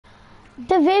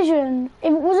Division.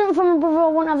 If it wasn't for my brother, I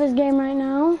wouldn't have this game right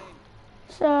now.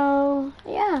 So,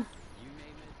 yeah.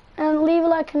 And leave a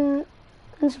like and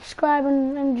subscribe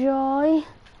and enjoy.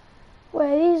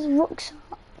 Where these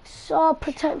rucksacks are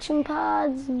protection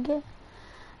pads,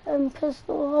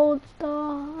 pistol holster,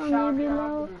 and maybe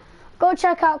low. Go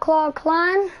check out Claw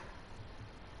Clan.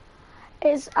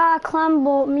 It's our clan,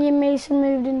 but me and Mason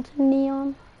moved into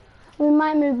Neon. We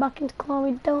might move back into Claw,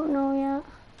 we don't know yet.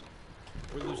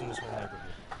 We're losing this whole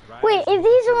neighborhood. Wait, if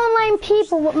these are online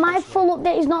people, but my full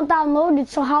update is not downloaded,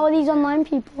 so how are these online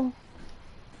people?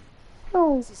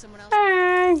 Oh.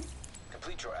 Hey.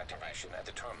 Complete your activation at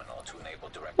the terminal to enable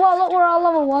direct. Well, look, we're all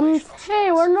level 1s.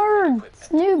 Hey, we're nerds.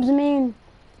 Noobs, I mean.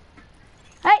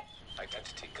 Hey!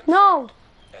 No!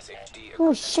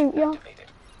 Oh, shoot, yo.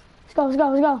 Let's go, let's go,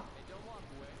 let's go.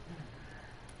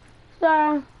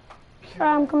 Sorry,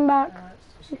 I'm coming back.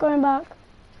 I'm going back.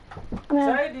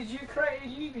 So, did you create a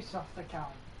Ubisoft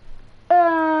account?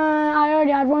 I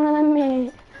already had one of them,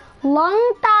 mate.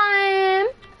 Long time.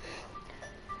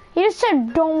 He just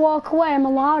said, don't walk away. I'm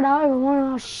allowed out of one and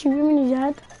I'll shoot him in his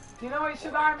head. Do you know it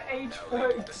said I'm age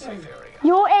 32?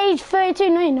 You're age 32,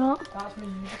 no you're not. That's me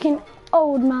Ubisoft. Fucking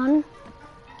old man.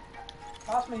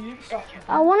 That's me Ubisoft.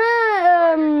 I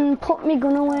wanna put my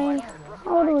gun away.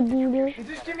 How do I do this? You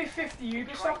just give me 50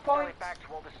 Ubisoft points.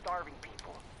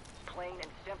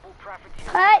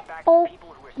 Hey! Oh,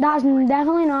 that's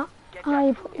definitely not how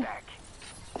you put your...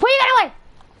 Put your gun away!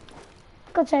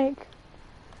 God's sake.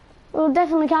 Well,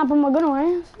 definitely can't put my gun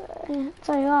away. I'll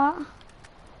tell you that.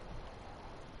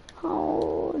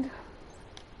 Hold.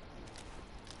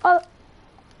 Oh,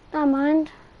 never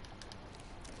mind.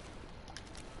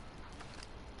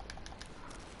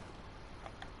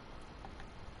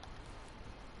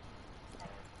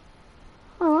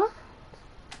 Oh.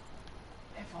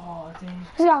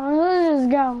 Let's go, let's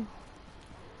just go.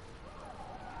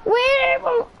 Where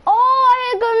from? Oh, I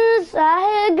hear guns,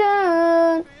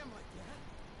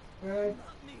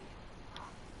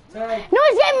 No,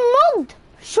 he's getting mugged!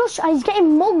 Shush, he's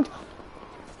getting mugged.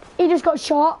 He just got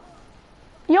shot.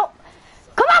 Yup.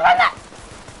 Come on, run that!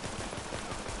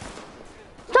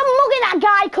 Stop mugging that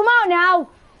guy, come out now!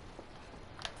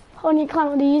 Oh, I need to climb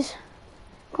up these.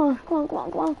 Come on, come on, come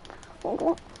on, come on.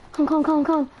 Come on, come on.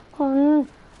 Come on.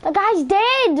 The guy's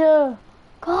dead!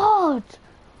 God.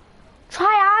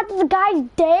 Try hard, the guy's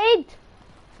dead!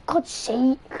 For God's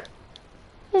sake.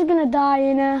 He's gonna die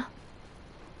in here.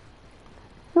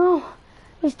 No,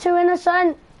 he's too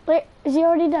innocent. Wait, is he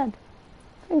already dead?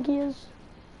 I think he is.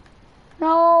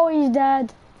 No, he's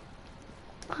dead.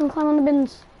 Can't climb on the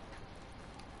bins.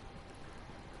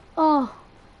 Oh,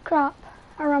 crap.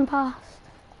 I ran past.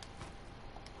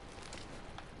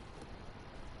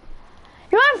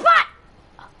 You're on fire!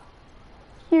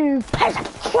 You piece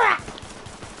of crap!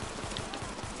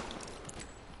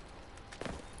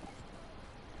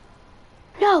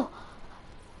 No!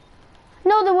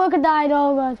 No, the worker died,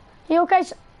 oh god. You okay?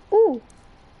 Ooh!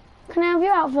 Can I have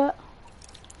your outfit?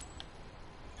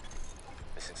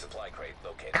 Supply crate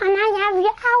located. Can I have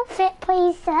your outfit,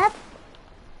 please, sir?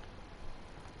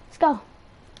 Let's go.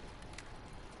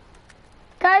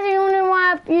 Guys, you wondering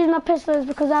why I use my pistols?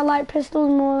 Because I like pistols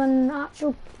more than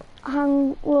actual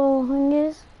guns,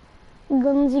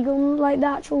 like the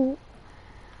actual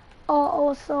auto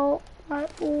assault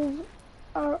rifles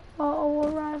or auto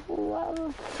rifle,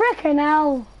 whatever. Frickin'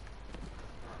 hell!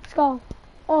 Let's go.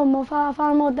 Oh, I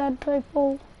found more dead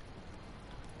people.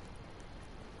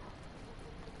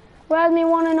 Where's me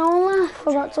one and only?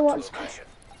 Forgot to watch.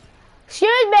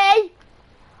 Excuse me!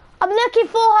 I'm looking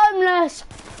for homeless!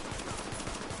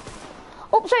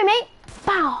 Oh, sorry, mate.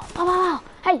 Pow, pow, pow, pow.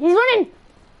 Hey, he's running.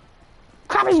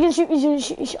 Crap, he's gonna shoot,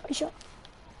 he's shot.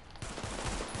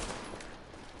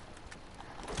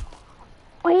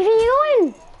 Where are you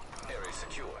going? Area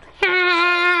secured.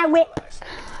 Ah, whip.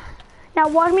 Now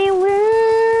watch me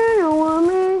win,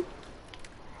 woman.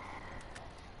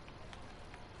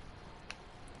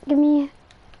 Give me.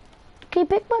 Can you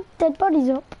pick my dead bodies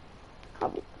up?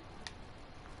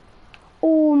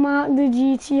 Oh, mark the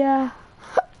GTA.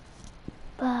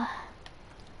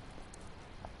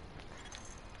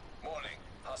 Morning.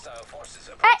 Hostile forces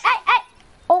Hey, approaching. hey, hey!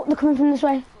 Oh, they're coming from this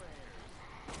way.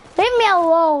 Leave me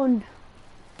alone.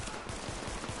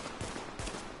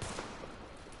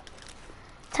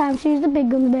 Time to use the big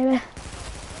guns, baby.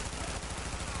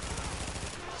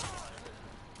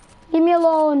 Leave me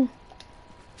alone.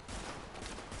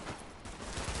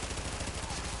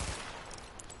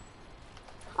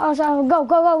 Oh, so go,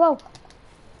 go, go, go.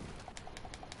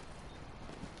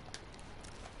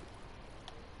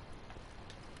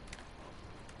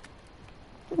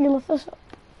 You lift this up.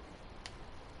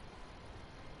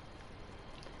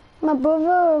 My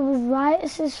brother was right,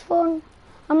 this is fun.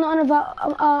 I'm not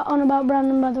on about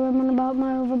Brandon, by the way, I'm on about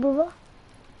my other brother.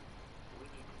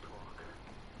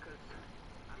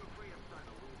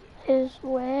 Is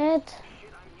weird.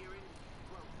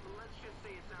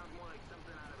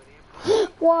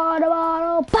 Water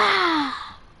bottle, bah!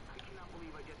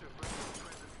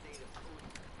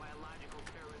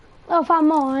 I'll find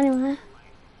more anyway.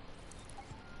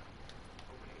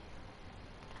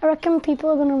 I reckon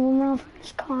people are gonna run around from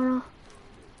this corner.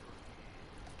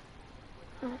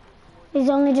 There's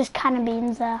only just can of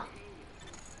beans there.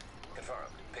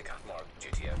 Confirmed. Pickup mark.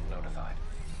 GTF notified.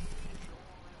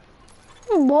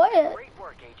 Oh boy. Great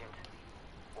work, Agent.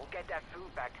 We'll get that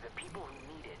food back to the people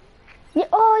who need it. Yeah,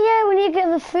 oh yeah, we need to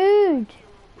get the food.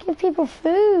 Give people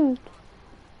food.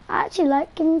 I actually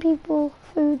like giving people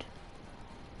food.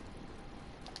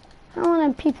 I don't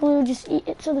want people who just eat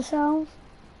it to themselves.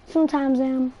 Sometimes I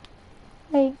am.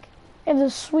 Like, if they're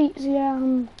sweets,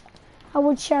 yeah, I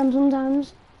would share them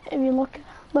sometimes, if you're lucky,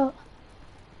 but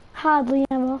hardly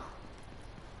ever.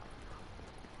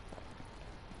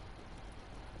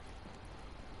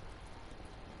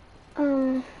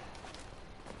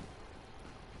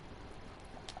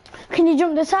 Can you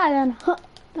jump this side then? Huh.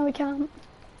 No, we can't.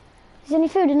 Is there any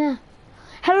food in there?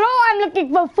 Hello, I'm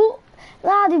looking for food.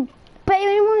 Lad, bet you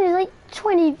anyone there's like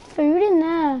 20 food in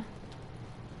there.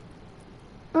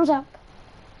 What's up?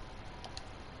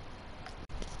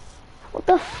 What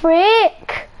the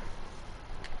frick?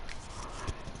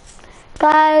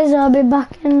 Guys, I'll be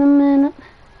back in a minute.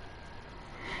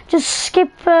 Just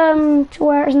skip to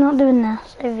where it's not doing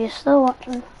this, if you're still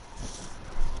watching.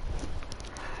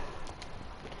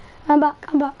 I'm back.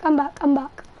 I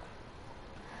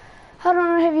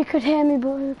don't know if you could hear me,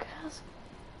 but who cares?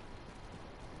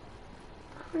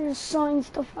 I'm just sorting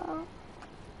stuff out.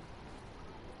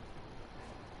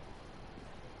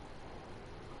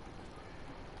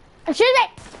 Excuse me!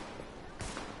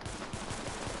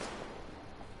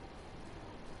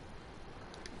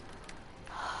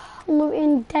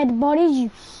 Looting dead bodies,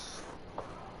 you.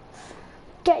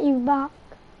 Get you back.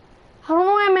 I don't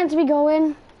know where I'm meant to be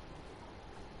going.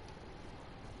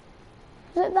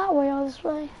 Is it that way or this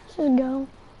way? Let's just go.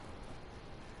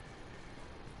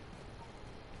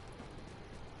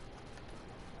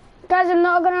 Guys, I'm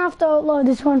not gonna have to upload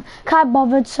this one. Can't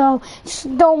bothered, so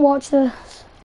just don't watch this.